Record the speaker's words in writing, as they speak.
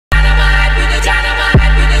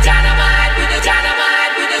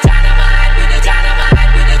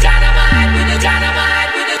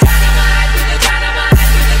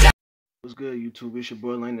YouTube? It's your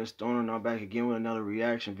boy Lane Stoner, and I'm back again with another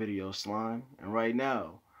reaction video, Slime. And right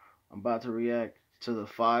now, I'm about to react to the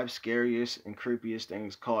 5 scariest and creepiest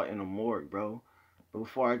things caught in a morgue, bro. But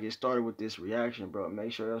before I get started with this reaction, bro,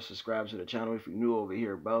 make sure y'all subscribe to the channel if you're new over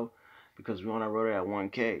here, bro. Because we're on our road at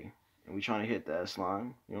 1K, and we trying to hit that,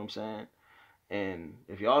 Slime. You know what I'm saying? And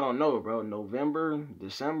if y'all don't know, bro, November,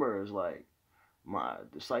 December is like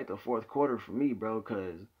it's like the fourth quarter for me, bro.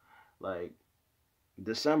 Cause like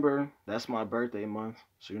December, that's my birthday month.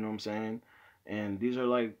 So you know what I'm saying? And these are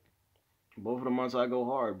like both of the months I go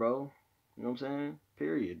hard, bro. You know what I'm saying?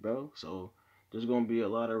 Period, bro. So there's gonna be a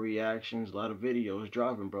lot of reactions, a lot of videos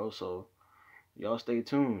dropping, bro. So y'all stay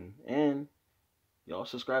tuned. And y'all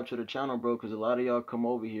subscribe to the channel, bro, because a lot of y'all come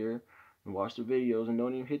over here and watch the videos and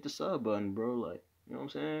don't even hit the sub button, bro. Like, you know what I'm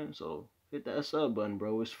saying? So hit that sub button,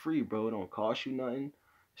 bro. It's free, bro. It don't cost you nothing.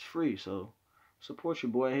 It's free. So support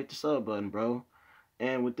your boy and hit the sub button, bro.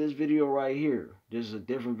 And with this video right here, this is a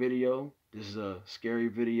different video. This is a scary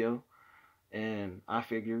video. And I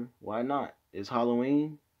figure, why not? It's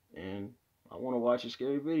Halloween, and I want to watch a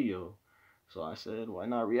scary video. So I said, why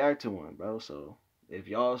not react to one, bro? So if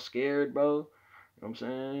y'all scared, bro, you know what I'm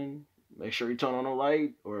saying? Make sure you turn on the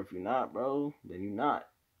light. Or if you're not, bro, then you're not.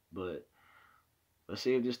 But let's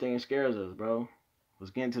see if this thing scares us, bro.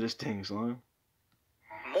 Let's get into this thing, son.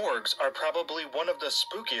 Morgues are probably one of the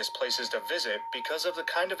spookiest places to visit because of the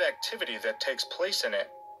kind of activity that takes place in it.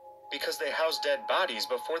 Because they house dead bodies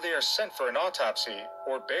before they are sent for an autopsy,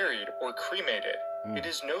 or buried, or cremated. It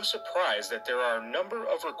is no surprise that there are a number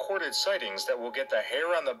of recorded sightings that will get the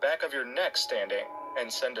hair on the back of your neck standing and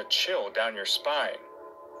send a chill down your spine.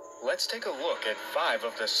 Let's take a look at 5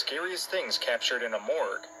 of the scariest things captured in a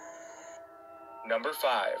morgue. Number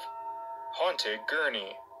 5. Haunted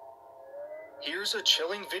Gurney. Here's a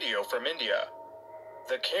chilling video from India.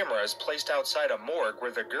 The camera is placed outside a morgue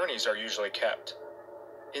where the gurneys are usually kept.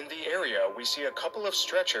 In the area, we see a couple of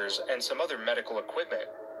stretchers and some other medical equipment.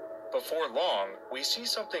 Before long, we see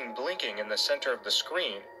something blinking in the center of the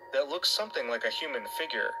screen that looks something like a human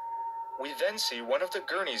figure. We then see one of the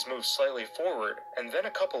gurneys move slightly forward and then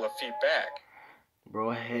a couple of feet back.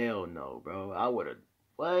 Bro, hell no, bro. I would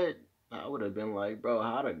have been like, bro,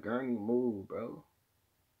 how the gurney move, bro?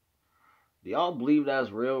 Do y'all believe that's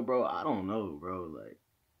real, bro? I don't know, bro. Like,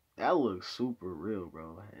 that looks super real,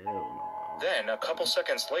 bro. Hell no. Then, a couple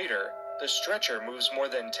seconds later, the stretcher moves more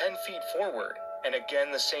than 10 feet forward, and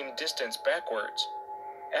again the same distance backwards.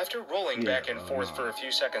 After rolling back and forth for a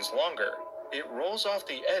few seconds longer, it rolls off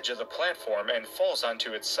the edge of the platform and falls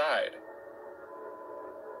onto its side.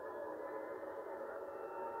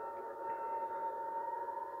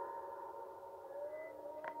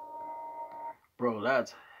 Bro,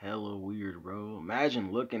 that's hella weird, bro.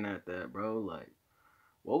 Imagine looking at that, bro. Like,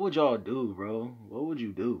 what would y'all do, bro? What would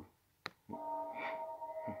you do?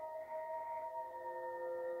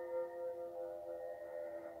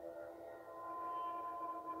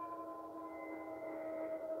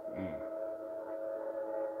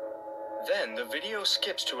 Then the video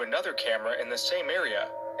skips to another camera in the same area,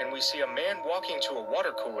 and we see a man walking to a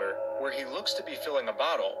water cooler where he looks to be filling a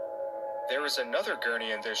bottle. There is another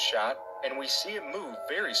gurney in this shot, and we see it move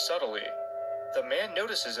very subtly. The man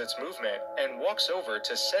notices its movement and walks over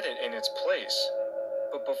to set it in its place.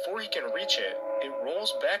 But before he can reach it, it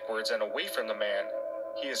rolls backwards and away from the man.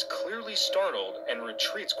 He is clearly startled and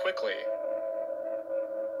retreats quickly.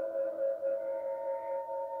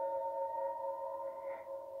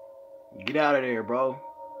 Get out of there, bro.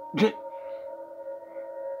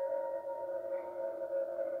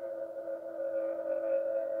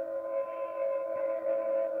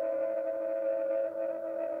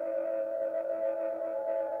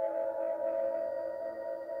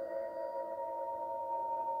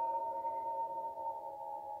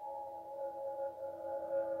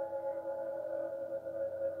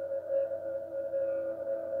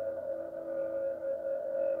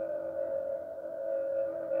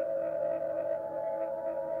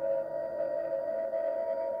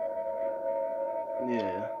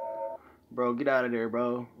 Yeah. Bro, get out of there,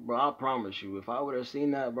 bro. Bro, I promise you, if I would have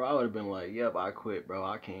seen that, bro, I would have been like, yep, I quit, bro.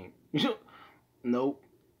 I can't. Nope.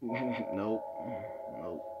 Nope. Nope.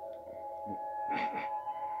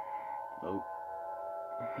 Nope.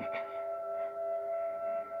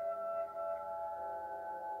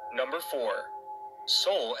 Number 4.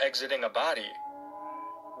 Soul exiting a body.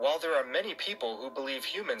 While there are many people who believe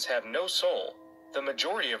humans have no soul, the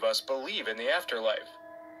majority of us believe in the afterlife.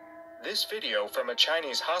 This video from a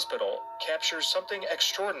Chinese hospital captures something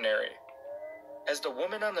extraordinary. As the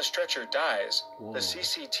woman on the stretcher dies, the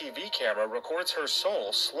CCTV camera records her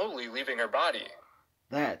soul slowly leaving her body.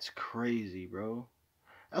 That's crazy, bro.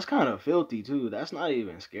 That's kind of filthy too. That's not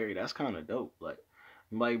even scary. That's kind of dope.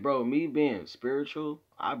 Like, bro, me being spiritual,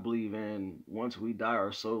 I believe in once we die,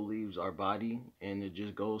 our soul leaves our body and it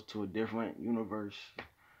just goes to a different universe,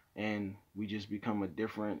 and we just become a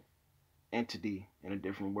different entity in a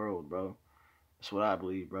different world, bro. That's what I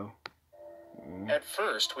believe, bro. At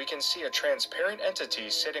first, we can see a transparent entity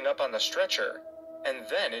sitting up on the stretcher, and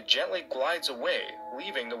then it gently glides away,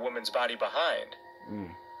 leaving the woman's body behind.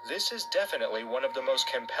 Mm. This is definitely one of the most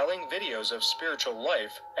compelling videos of spiritual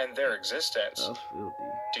life and their existence. That's filthy.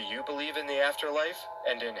 Do you believe in the afterlife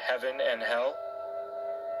and in heaven and hell?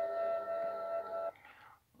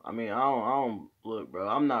 I mean, I don't look, bro.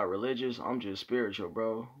 I'm not religious. I'm just spiritual,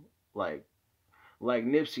 bro. Like, like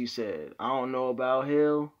Nipsey said, I don't know about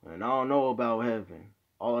hell and I don't know about heaven.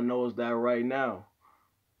 All I know is that right now.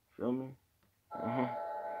 Feel me? Uh-huh.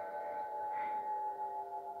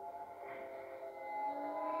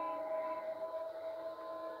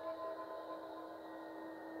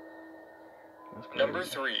 That's crazy. Number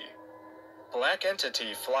 3. Black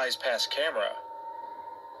entity flies past camera.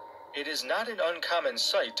 It is not an uncommon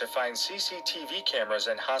sight to find CCTV cameras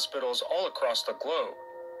in hospitals all across the globe.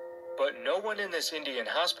 But no one in this Indian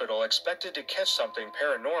hospital expected to catch something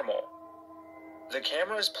paranormal. The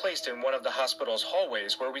camera is placed in one of the hospital's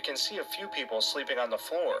hallways where we can see a few people sleeping on the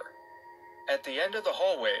floor. At the end of the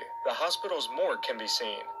hallway, the hospital's morgue can be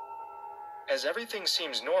seen. As everything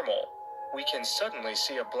seems normal, we can suddenly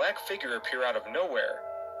see a black figure appear out of nowhere.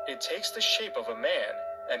 It takes the shape of a man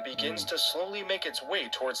and begins to slowly make its way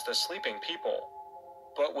towards the sleeping people.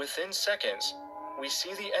 But within seconds, we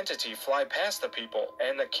see the entity fly past the people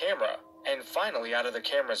and the camera, and finally out of the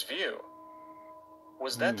camera's view.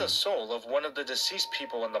 Was that the soul of one of the deceased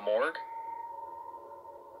people in the morgue?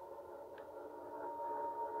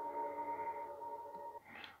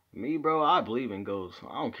 Me, bro, I believe in ghosts.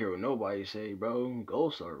 I don't care what nobody say, bro.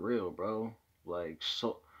 Ghosts are real, bro.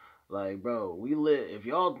 Bro, we live. If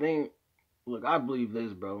y'all think, look, I believe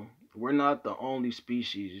this, bro. We're not the only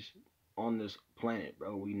species on this planet,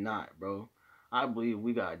 bro. We not, bro. I believe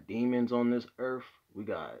we got demons on this earth. We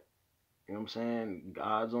got, you know what I'm saying,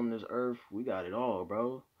 gods on this earth. We got it all,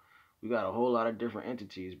 bro. We got a whole lot of different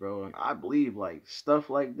entities, bro. And I believe, like, stuff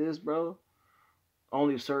like this, bro,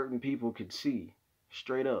 only certain people could see.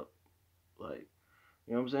 Straight up. Like,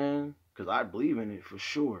 you know what I'm saying? Because I believe in it for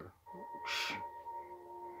sure.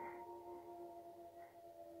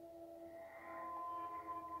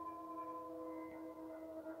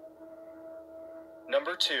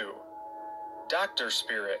 Number 2. Doctor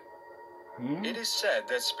Spirit. It is said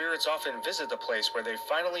that spirits often visit the place where they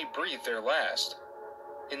finally breathe their last.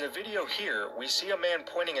 In the video here, we see a man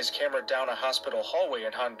pointing his camera down a hospital hallway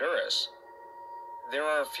in Honduras. There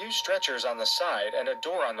are a few stretchers on the side and a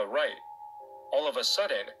door on the right. All of a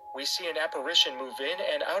sudden, we see an apparition move in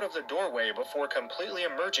and out of the doorway before completely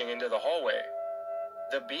emerging into the hallway.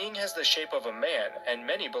 The being has the shape of a man, and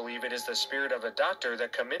many believe it is the spirit of a doctor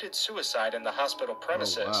that committed suicide in the hospital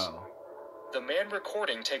premises. Oh, wow. The man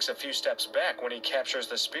recording takes a few steps back when he captures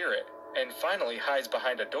the spirit, and finally hides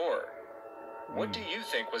behind a door. What do you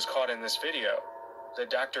think was caught in this video? The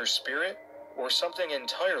doctor's spirit, or something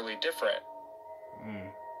entirely different?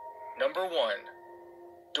 Number 1.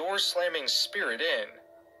 Door slamming spirit in.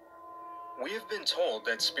 We have been told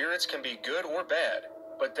that spirits can be good or bad,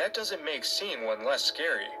 but that doesn't make seeing one less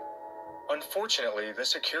scary. Unfortunately, the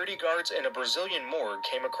security guards in a Brazilian morgue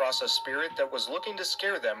came across a spirit that was looking to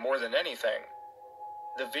scare them more than anything.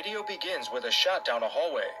 The video begins with a shot down a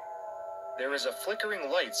hallway. There is a flickering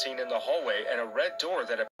light seen in the hallway and a red door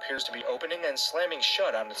that appears to be opening and slamming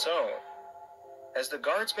shut on its own. As the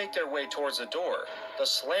guards make their way towards the door, the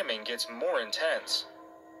slamming gets more intense.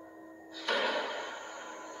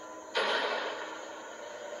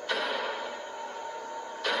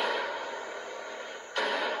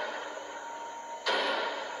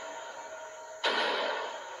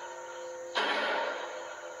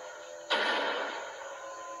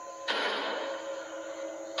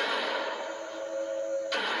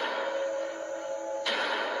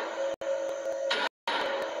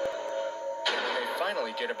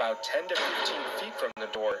 Get about 10 to 15 feet from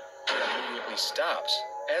the door, it immediately stops,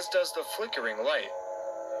 as does the flickering light.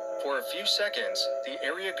 For a few seconds, the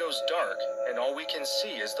area goes dark, and all we can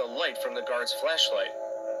see is the light from the guard's flashlight.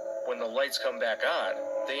 When the lights come back on,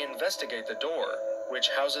 they investigate the door, which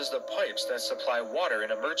houses the pipes that supply water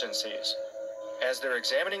in emergencies. As they're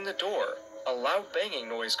examining the door, a loud banging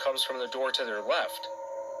noise comes from the door to their left.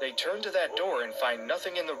 They turn to that door and find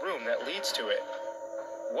nothing in the room that leads to it.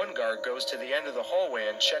 One guard goes to the end of the hallway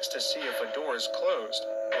and checks to see if a door is closed,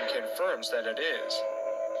 and confirms that it is.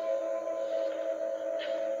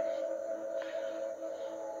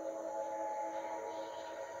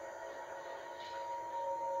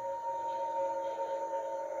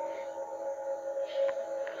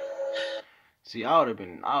 See, I would have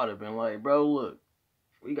been like, bro, look,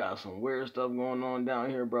 we got some weird stuff going on down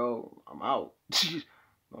here, bro. I'm out.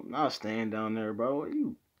 I'm not staying down there, bro.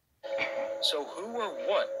 You. So who or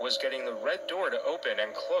what was getting the red door to open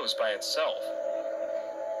and close by itself?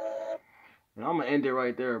 And I'm gonna end it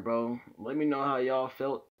right there, bro. Let me know how y'all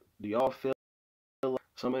felt. Do y'all feel like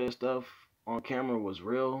some of this stuff on camera was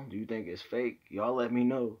real? Do you think it's fake? Y'all let me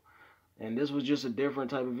know. And this was just a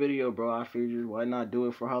different type of video, bro. I figured why not do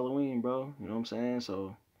it for Halloween, bro? You know what I'm saying?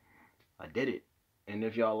 So I did it. And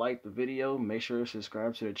if y'all liked the video, make sure to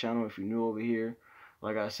subscribe to the channel if you're new over here.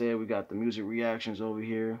 Like I said, we got the music reactions over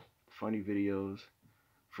here, funny videos,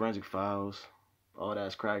 forensic files, all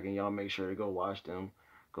that's cracking. Y'all make sure to go watch them.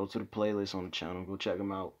 Go to the playlist on the channel. Go check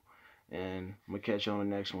them out. And I'm going to catch you on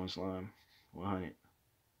the next one, Slime. 100.